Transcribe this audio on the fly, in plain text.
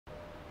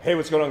Hey,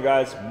 what's going on,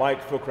 guys?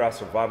 Mike, Fieldcraft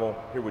Survival,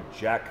 here with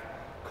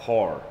Jack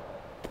Carr,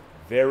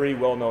 very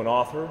well-known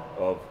author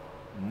of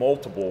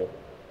multiple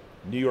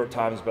New York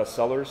Times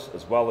bestsellers,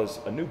 as well as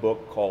a new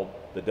book called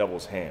The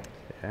Devil's Hand.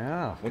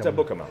 Yeah. When's that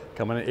book come out?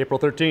 Coming in April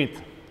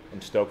 13th.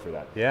 I'm stoked for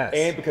that. Yes.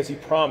 And because he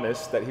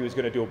promised that he was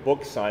going to do a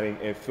book signing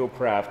in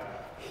Fieldcraft,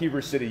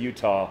 Heber City,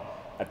 Utah,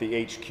 at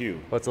the HQ.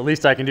 Well, it's the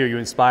least I can do. You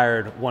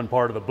inspired one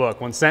part of the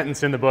book, one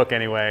sentence in the book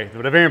anyway,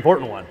 but a very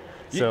important one.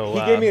 So, he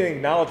gave me an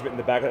acknowledgement in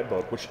the back of that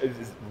book, which is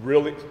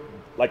really,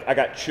 like, I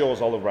got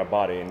chills all over my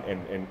body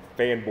and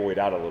fanboyed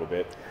out a little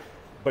bit.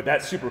 But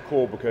that's super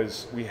cool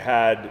because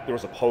there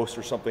was a post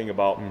or something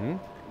about,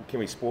 can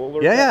we spoil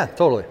it? Yeah,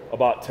 totally.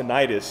 About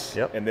tinnitus,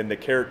 Yep. and then the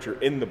character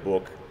in the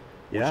book,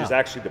 which Yeah. is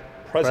actually the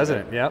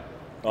president. Yep.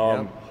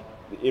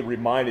 It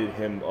reminded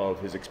him of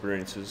his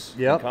experiences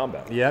in Yep.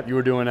 combat. Yep. You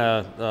were doing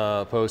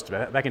a post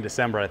back in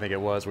December, I think it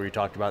was, where you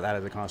talked about that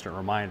as a constant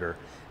reminder.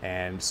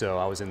 And so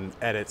I was in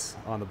edits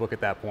on the book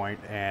at that point,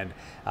 and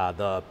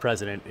the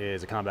president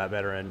is a combat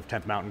veteran,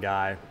 10th Mountain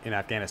guy in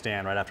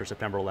Afghanistan right after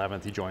September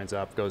 11th. He joins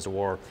up, goes to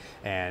war,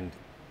 and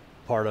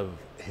part of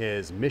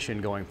his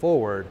mission going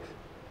forward,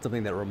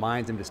 something that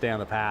reminds him to stay on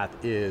the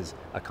path, is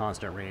a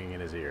constant ringing in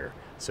his ear.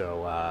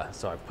 So,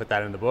 so I put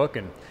that in the book,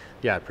 and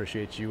yeah, I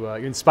appreciate you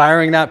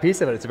inspiring that piece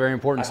of it. It's a very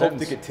important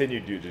sentence. I hope to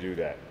continue to do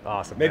that.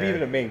 Awesome. Maybe man.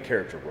 even a main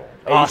character role.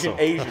 Awesome.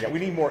 Asian. We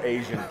need more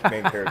Asian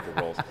main character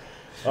roles.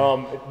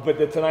 But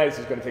the tinnitus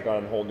is going to take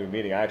on a whole new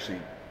meaning. I actually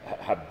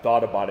have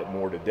thought about it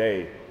more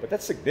today, but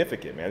that's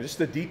significant, man. Just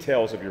the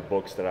details of your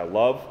books that I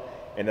love,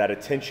 and that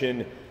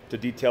attention to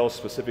details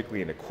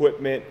specifically in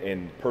equipment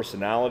and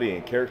personality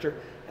and character.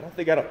 I don't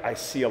think I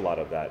see a lot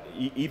of that.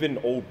 Even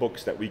old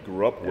books that we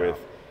grew up with,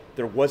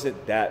 there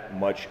wasn't that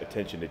much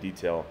attention to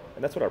detail,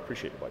 and that's what I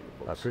appreciate about your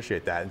books. I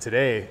appreciate that. And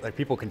today, like,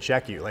 people can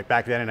check you. Like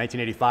back then in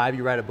 1985,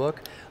 you write a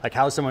book. Like,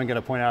 how is someone going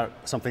to point out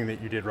something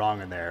that you did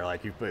wrong in there?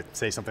 Like, you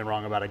say something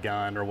wrong about a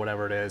gun or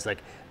whatever it is. Like,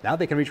 now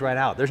they can reach right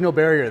out. There's no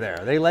barrier there.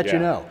 They let you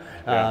know.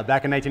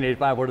 Back in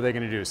 1985, what are they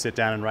going to do? Sit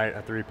down and write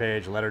a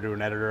 3-page letter to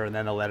an editor, and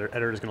then the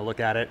editor is going to look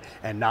at it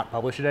and not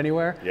publish it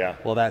anywhere? Yeah.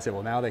 Well, that's it.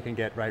 Well, now they can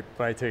get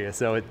right to you.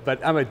 So,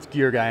 but I'm a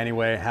gear guy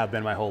anyway. Have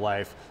been my whole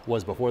life.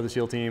 Was before the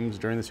SEAL teams,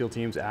 during the SEAL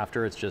teams, after.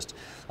 It's just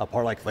a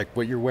part like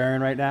what you're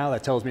wearing right now.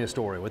 That tells me a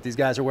story. What these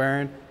guys are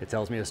wearing, it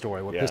tells me a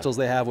story. What pistols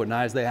they have, what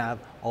knives they have,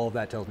 all of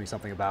that tells me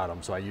something about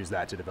them. So I use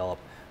that to develop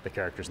the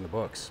characters in the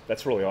books.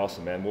 That's really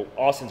awesome, man. Well,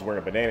 Austin's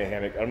wearing a banana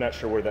hammock. I'm not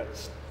sure where that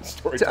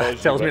story tells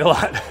you. Tells me a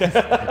lot.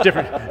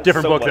 different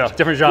so book much. though,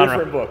 different genre.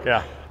 Different book.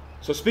 Yeah.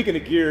 So speaking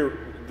of gear,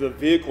 the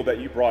vehicle that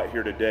you brought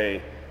here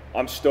today,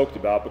 I'm stoked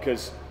about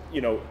because,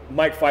 you know,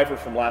 Mike Pfeiffer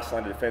from Last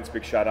Line of Defense,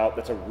 big shout out.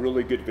 That's a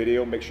really good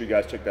video. Make sure you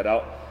guys check that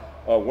out.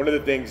 One of the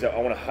things that I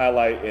want to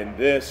highlight in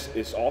this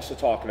is also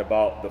talking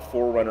about the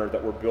Forerunner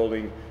that we're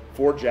building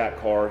for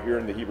Jack Carr here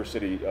in the Heber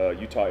City,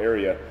 Utah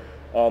area,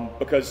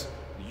 because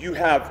you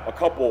have a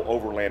couple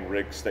overland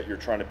rigs that you're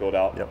trying to build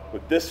out,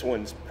 but this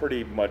one's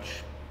pretty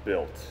much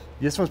built.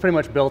 This one's pretty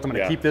much built. I'm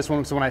going to keep this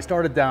one. So when I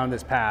started down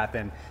this path,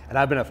 and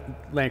I've been a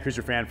Land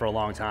Cruiser fan for a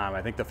long time.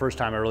 I think the first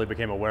time I really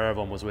became aware of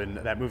them was when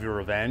that movie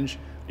Revenge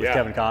with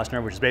Kevin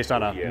Costner, which is based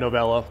on a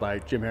novella by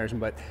Jim Harrison.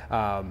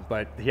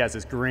 But he has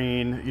this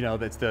green, you know,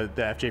 that's the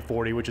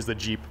FJ40, which is the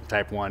Jeep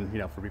type one, you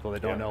know, for people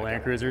that don't know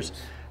Land Cruisers.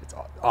 It's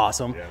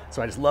awesome.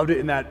 So I just loved it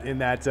in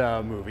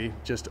that movie.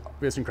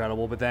 It's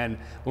incredible. But then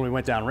when we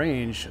went down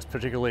range,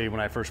 particularly when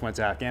I first went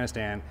to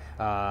Afghanistan,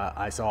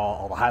 I saw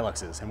all the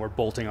Hiluxes, and we're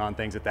bolting on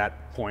things at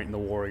that point in the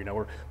war. You know,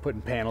 we're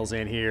putting panels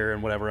in here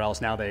and whatever else.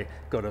 Now they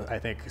go to, I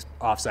think,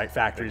 off-site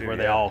factories where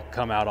they all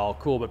come out all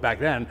cool. But back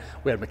then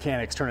we had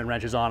mechanics turning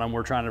wrenches on them.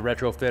 We're trying to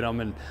retrofit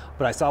them,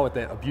 but I saw what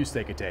the abuse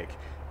they could take.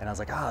 And I was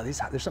like,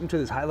 there's something to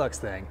this Hilux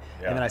thing.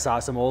 And then I saw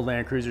some old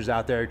Land Cruisers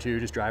out there too,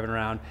 just driving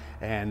around,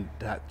 and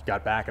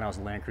got back, and I was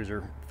a Land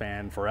Cruiser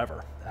fan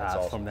forever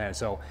from there.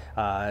 So,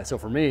 so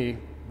for me,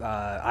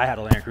 I had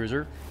a Land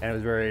Cruiser, and it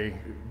was very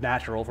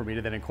natural for me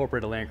to then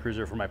incorporate a Land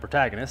Cruiser for my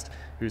protagonist,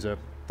 who's a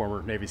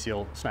former Navy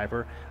SEAL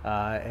sniper.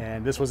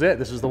 And this was it.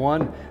 This was the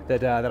one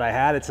that I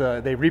had.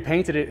 They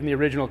repainted it in the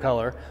original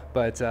color,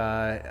 but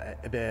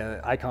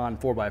the Icon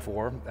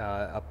 4x4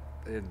 up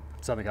in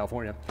Southern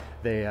California,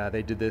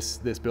 they did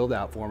this build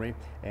out for me,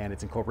 and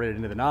it's incorporated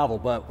into the novel.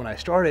 But when I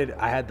started,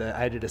 I had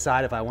to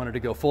decide if I wanted to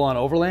go full on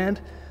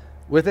overland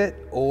with it,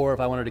 or if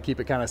I wanted to keep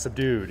it kind of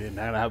subdued and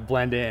kind of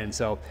blend in.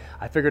 So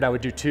I figured I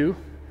would do two,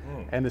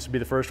 and this would be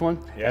the first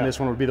one, and this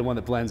one would be the one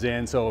that blends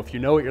in. So if you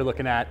know what you're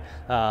looking at,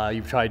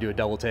 you try to do a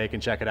double take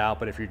and check it out.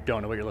 But if you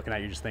don't know what you're looking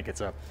at, you just think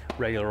it's a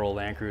regular old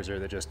Land Cruiser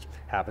that just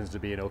happens to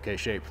be in okay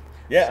shape.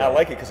 Yeah, so I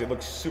like it because it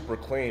looks super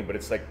clean, but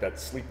it's like that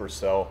sleeper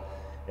cell.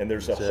 And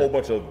there's a whole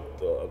bunch of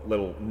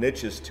little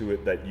niches to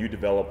it that you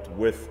developed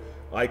with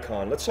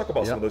Icon. Let's talk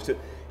about some of those.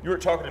 You were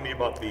talking to me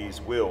about these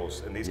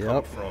wheels, and these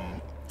come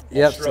from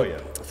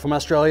Australia. So from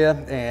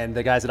Australia, and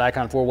the guys at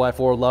Icon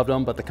 4x4 loved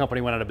them, but the company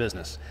went out of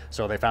business.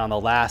 So they found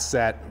the last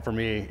set for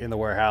me in the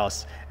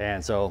warehouse,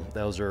 and so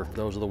those are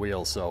the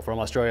wheels. So from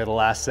Australia, the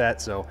last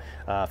set. So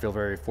I feel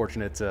very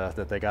fortunate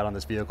that they got on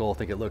this vehicle. I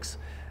think it looks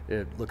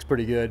it looks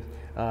pretty good.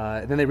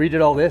 And then they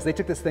redid all this. They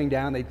took this thing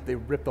down. They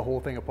ripped the whole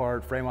thing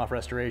apart, frame off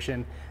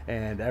restoration,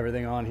 and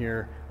everything on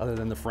here, other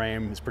than the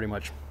frame, is pretty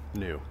much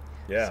new.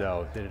 Yeah.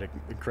 So they did an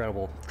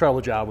incredible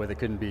job with it.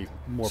 Couldn't be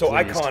more So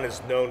pleased. Icon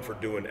is known for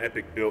doing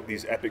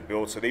these epic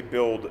builds. So they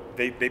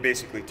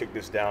basically took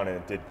this down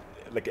and did,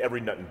 like,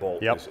 every nut and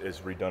bolt is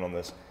redone on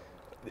this.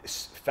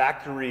 It's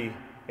factory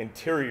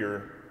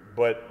interior,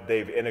 but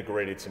they've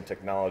integrated some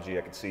technology.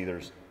 I can see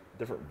there's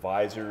different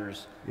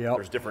visors,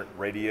 there's different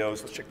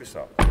radios. Let's check this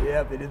out.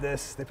 Yeah, they did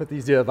this. They put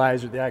these the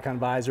Icon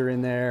visor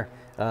in there.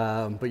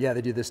 But yeah,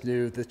 they do this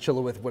the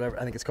Chillowith, whatever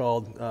I think it's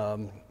called.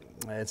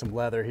 I had some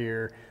leather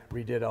here,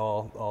 redid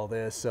all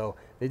this. So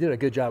they did a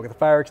good job. Got the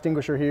fire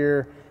extinguisher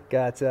here,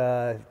 got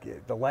the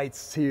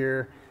lights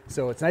here.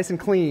 So it's nice and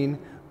clean,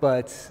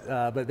 but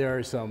there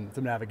is some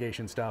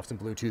navigation stuff, some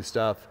Bluetooth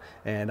stuff,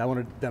 and I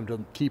wanted them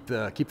to keep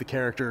the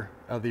character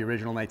of the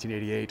original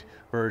 1988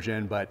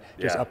 version, but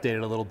just update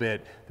it a little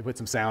bit. They put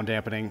some sound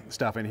dampening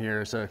stuff in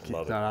here, so it's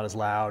not as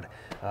loud,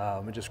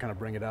 and just kind of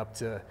bring it up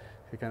to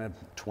kind of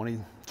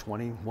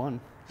 2021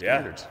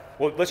 standards.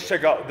 Well, let's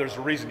check out. There's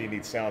a reason you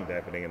need sound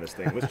dampening in this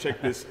thing. Let's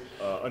check this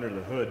under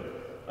the hood,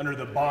 under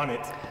the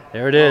bonnet.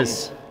 There it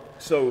is.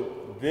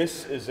 So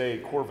this is a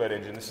Corvette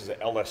engine. This is an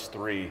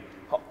LS3.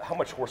 How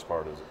much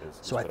horsepower is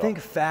So I think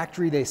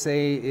factory, they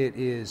say it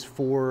is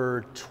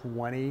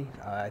 420,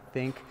 I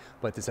think,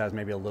 but this has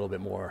maybe a little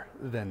bit more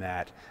than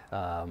that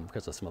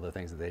because of some other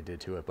things that they did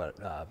to it, but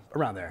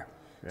around there.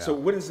 Yeah. So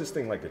what is this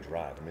thing like to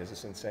drive? I mean, is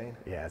this insane?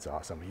 Yeah, it's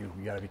awesome. You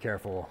got to be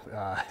careful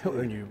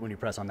when you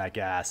press on that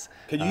gas.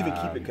 Can you even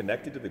keep it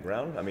connected to the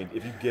ground? I mean,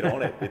 if you get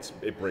on it,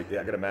 it breaks.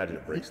 I can imagine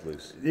it breaks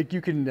loose. You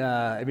can.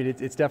 I mean,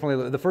 it's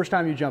definitely the first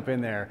time you jump in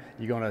there,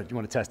 you want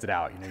to test it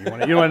out. You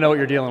want to know what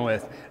you're dealing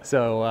with.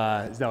 So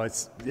no,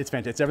 it's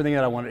fantastic. It's everything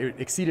that I wanted. It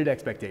exceeded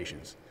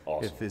expectations.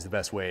 Awesome. Is the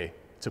best way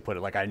to put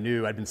it. Like, I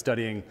knew I'd been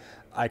studying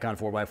Icon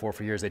 4x4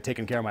 for years. They'd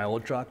taken care of my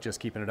old truck,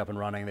 just keeping it up and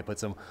running. They put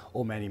some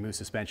old Manny Moose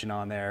suspension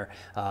on there,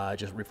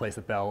 just replace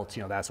the belt,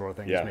 that sort of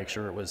thing, just make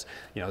sure it was,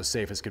 as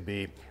safe as could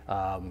be.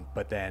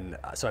 But then,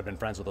 so I've been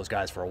friends with those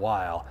guys for a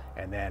while,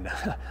 and then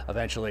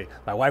eventually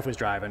my wife was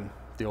driving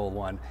the old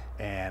one,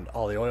 and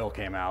all the oil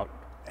came out.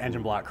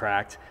 Engine block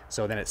cracked,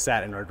 so then it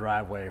sat in our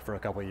driveway for a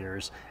couple of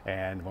years,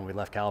 and when we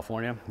left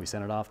California, we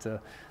sent it off to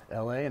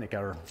LA, and it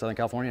got, or Southern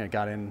California, and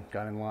got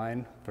in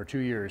line for 2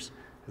 years.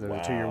 There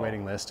was a 2-year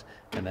waiting list,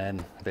 and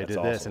then they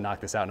did this and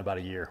knocked this out in about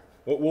a year.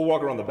 We'll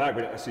walk around the back,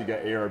 but I see you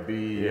got ARB,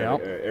 you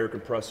got air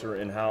compressor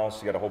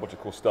in-house, you got a whole bunch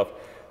of cool stuff.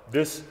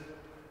 This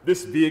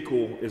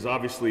vehicle is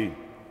obviously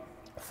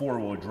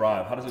 4-wheel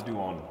drive. How does it do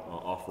on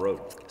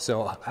off-road?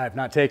 So I've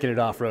not taken it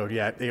off-road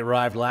yet. It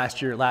arrived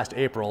last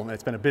April, and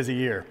it's been a busy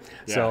year.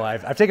 Yeah. So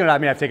I've taken it. I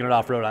mean, I've taken it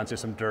off-road onto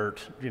some dirt,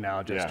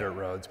 dirt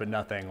roads, but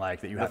nothing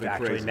like that you have to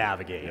actually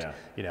navigate.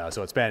 Yeah.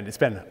 So it's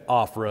been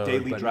off-road,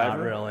 daily but driver?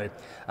 not really.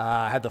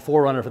 I had the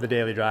 4Runner for the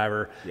daily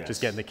driver,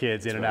 just getting the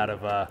kids in and out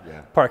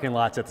of parking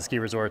lots at the ski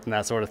resorts and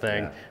that sort of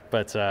thing. Yeah.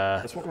 But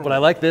what I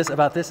like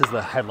about this is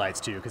the headlights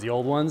too, because the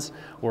old ones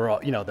were,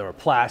 they were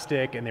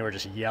plastic and they were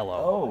just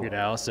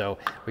yellow. So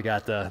we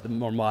got the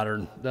more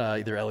modern,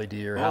 either LED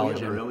or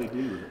halogen.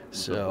 LED.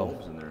 So,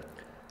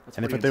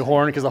 and they put the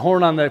horn, because the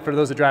horn on for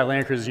those that drive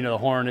Land Cruisers, the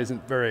horn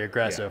isn't very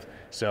aggressive.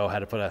 So I had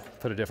to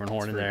put a different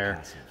horn in there.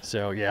 Passive.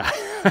 So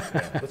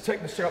Let's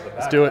check out the back.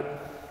 Let's do it.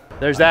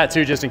 There's that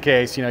too, just in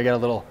case. Got a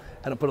little.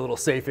 Had to put a little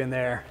safe in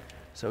there.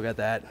 So we got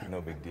that. No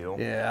big deal.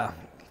 Yeah.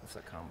 What's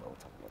that combo?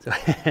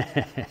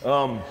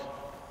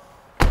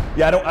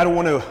 Yeah, I don't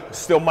want to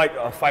steal Mike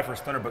Pfeiffer's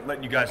thunder, but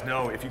letting you guys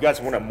know, if you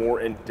guys want a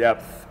more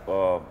in-depth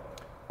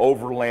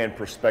overland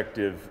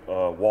perspective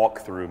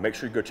walkthrough, make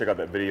sure you go check out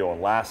that video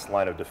on Last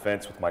Line of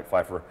Defense with Mike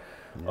Pfeiffer.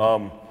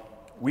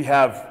 We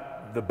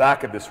have the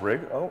back of this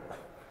rig. Oh,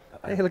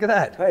 hey, look at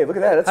that. Hey, look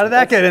at that. How did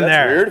that get in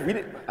there? Weird. I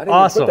didn't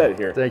awesome. even put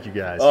that here. Thank you,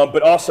 guys.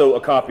 But also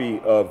a copy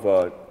of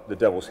The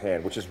Devil's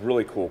Hand, which is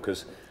really cool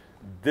because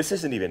this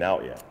isn't even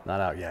out yet.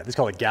 Not out yet. This is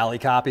called a galley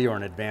copy or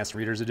an advanced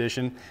reader's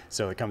edition.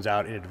 So it comes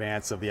out in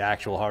advance of the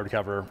actual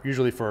hardcover,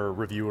 usually for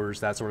reviewers,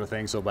 that sort of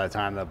thing. So by the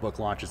time the book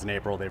launches in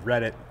April, they've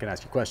read it, can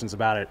ask you questions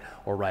about it,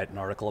 or write an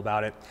article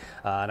about it.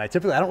 And I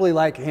don't really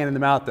like handing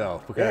them out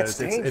though,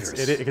 because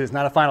it's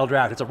not a final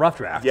draft. It's a rough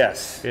draft.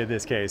 Yes. In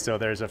this case, so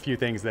there's a few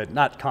things that,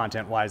 not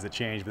content-wise, that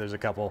change, but there's a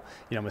couple,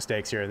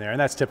 mistakes here and there, and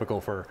that's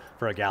typical for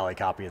a galley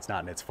copy. It's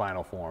not in its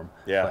final form.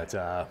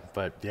 Yeah.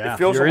 But yeah, it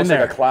feels you're almost in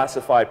there. like a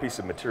classified piece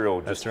of material.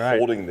 Just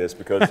holding this,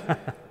 because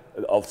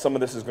some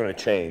of this is going to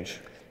change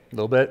a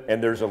little bit,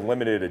 and there's a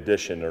limited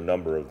edition or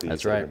number of these.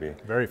 That's right.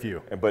 Very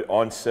few. But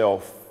on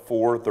sale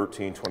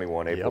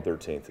 4/13/21, April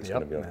 13th. It's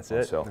going to be on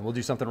sale. And we'll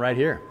do something right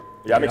here.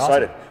 Yeah, I'm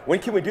excited. Awesome. When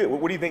can we do it?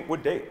 What do you think?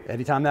 What date?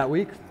 Anytime that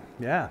week.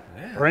 Yeah.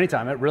 Or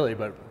anytime, really.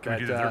 But can we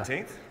do the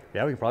 13th?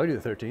 Yeah, we can probably do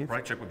the 13th.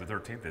 Right, check with the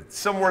 13th. It's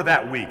somewhere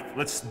that week.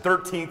 Let's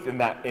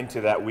 13th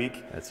into that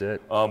week. That's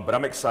it. But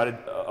I'm excited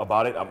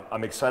about it.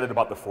 I'm excited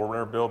about the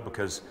 4Runner build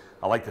because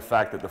I like the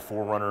fact that the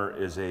 4Runner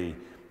is a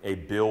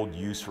build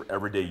used for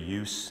everyday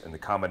use, and the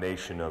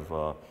combination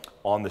of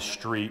on the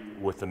street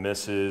with the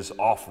missus,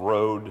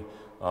 off-road,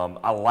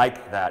 I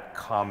like that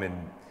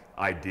common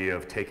idea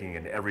of taking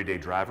an everyday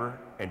driver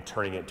and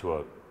turning it into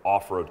an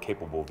off-road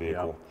capable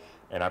vehicle. Yep.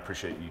 And I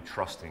appreciate you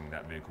trusting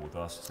that vehicle with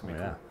us. It's gonna be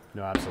cool.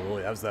 No,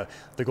 absolutely. That was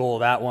the goal of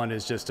that one,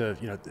 is just to,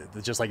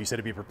 just like you said,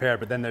 to be prepared.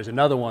 But then there's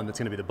another one that's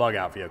going to be the bug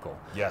out vehicle.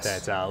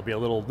 Yes. That'll be a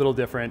little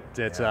different.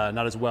 It's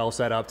not as well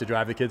set up to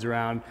drive the kids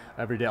around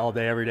every day, all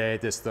day, every day.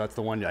 That's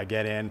the one I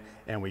get in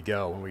and we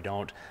go. When we're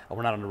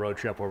not on a road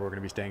trip where we're going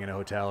to be staying in a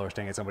hotel or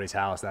staying at somebody's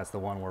house. That's the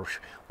one where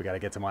we got to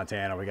get to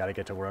Montana. We got to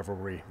get to wherever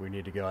we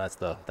need to go.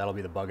 That'll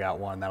be the bug out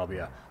one. That'll be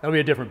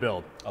a different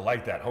build. I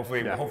like that.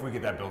 Hopefully we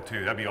get that build too.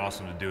 That'd be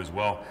awesome to do as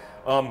well.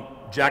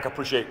 Jack, I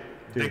appreciate.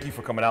 Thank you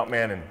for coming out,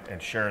 man, and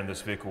sharing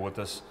this vehicle with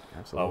us.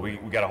 Absolutely.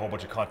 We got a whole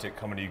bunch of content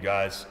coming to you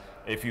guys.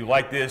 If you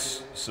like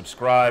this,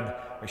 subscribe.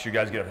 Make sure you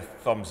guys get a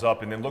thumbs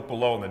up, and then look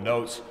below in the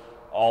notes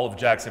all of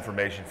Jack's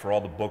information for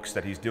all the books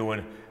that he's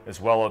doing, as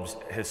well as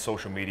his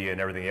social media and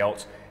everything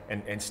else.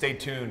 And stay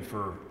tuned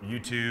for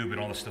YouTube and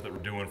all the stuff that we're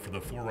doing for the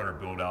 4Runner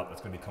build out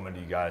that's going to be coming to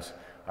you guys.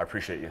 I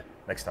appreciate you.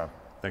 Next time.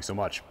 Thanks so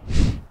much.